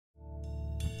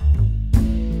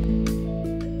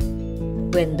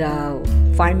when the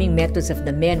farming methods of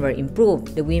the men were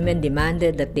improved, the women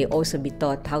demanded that they also be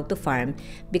taught how to farm,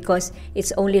 because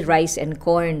it's only rice and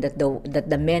corn that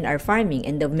the men are farming,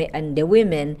 and the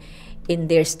women, in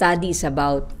their studies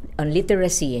about on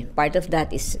literacy, part of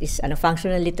that is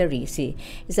functional literacy,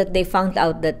 is that they found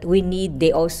out that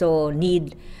they also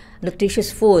need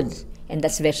nutritious food, and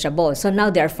that's vegetables. So now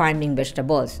they are farming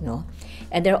vegetables, no?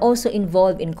 And they're also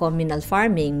involved in communal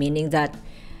farming, meaning that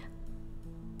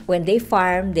when they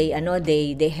farm, they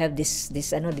have this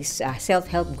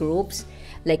self-help groups,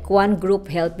 like one group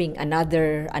helping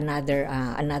another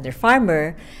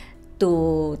farmer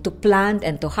to plant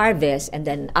and to harvest, and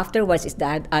then afterwards is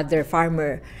that other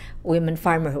women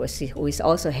farmer who is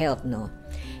also helped, no?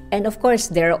 And of course,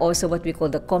 there are also what we call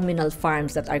the communal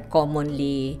farms that are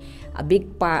commonly a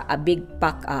big parcel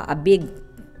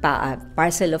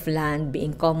of land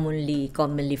being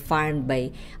commonly farmed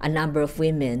by a number of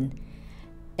women.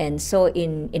 And so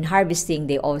in harvesting,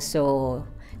 they also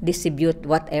distribute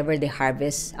whatever they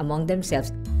harvest among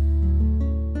themselves.